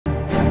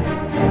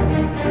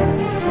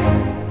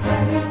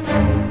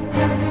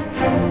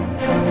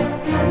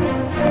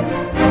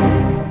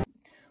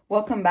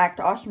Welcome back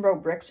to Austin Bro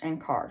Bricks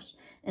and Cars.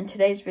 In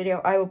today's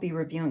video, I will be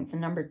reviewing the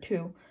number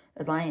 2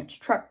 Alliance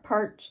truck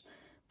parts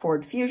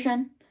Ford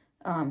Fusion.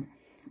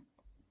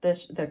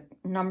 The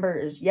number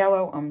is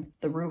yellow on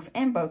the roof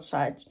and both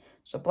sides.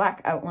 It's a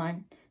black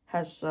outline,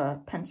 has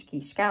a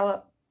Penske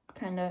scallop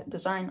kind of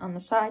design on the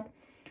side.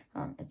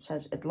 It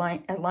says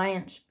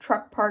Alliance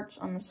truck parts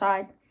on the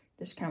side.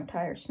 Discount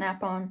tire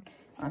snap-on.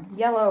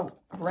 Yellow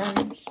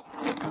rims.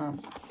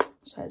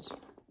 Says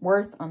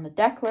Worth on the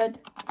deck lid.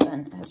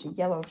 Then it has a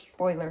yellow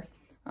spoiler.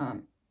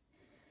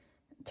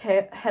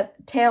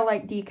 Tail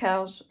light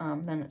decals.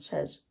 Then it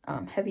says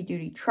heavy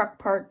duty truck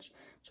parts.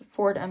 It's a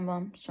Ford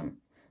emblem. Some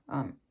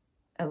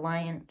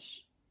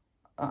Alliance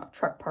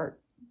truck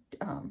part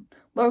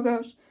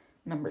logos.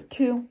 Number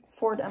 2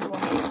 Ford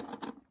emblem.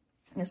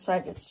 This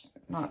side, it's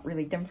not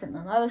really different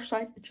than the other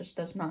side. It just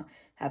does not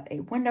have a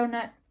window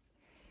net.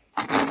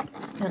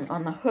 And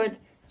on the hood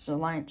is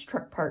Alliance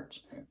truck parts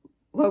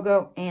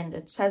logo, and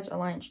it says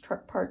Alliance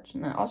truck parts,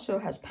 and it also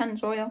has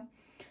Pennzoil.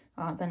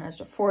 Then has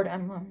a Ford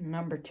emblem,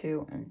 number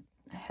 2, and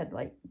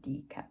headlight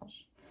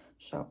decals.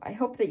 So I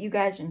hope that you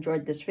guys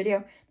enjoyed this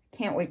video.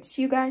 Can't wait to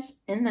see you guys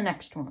in the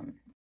next one.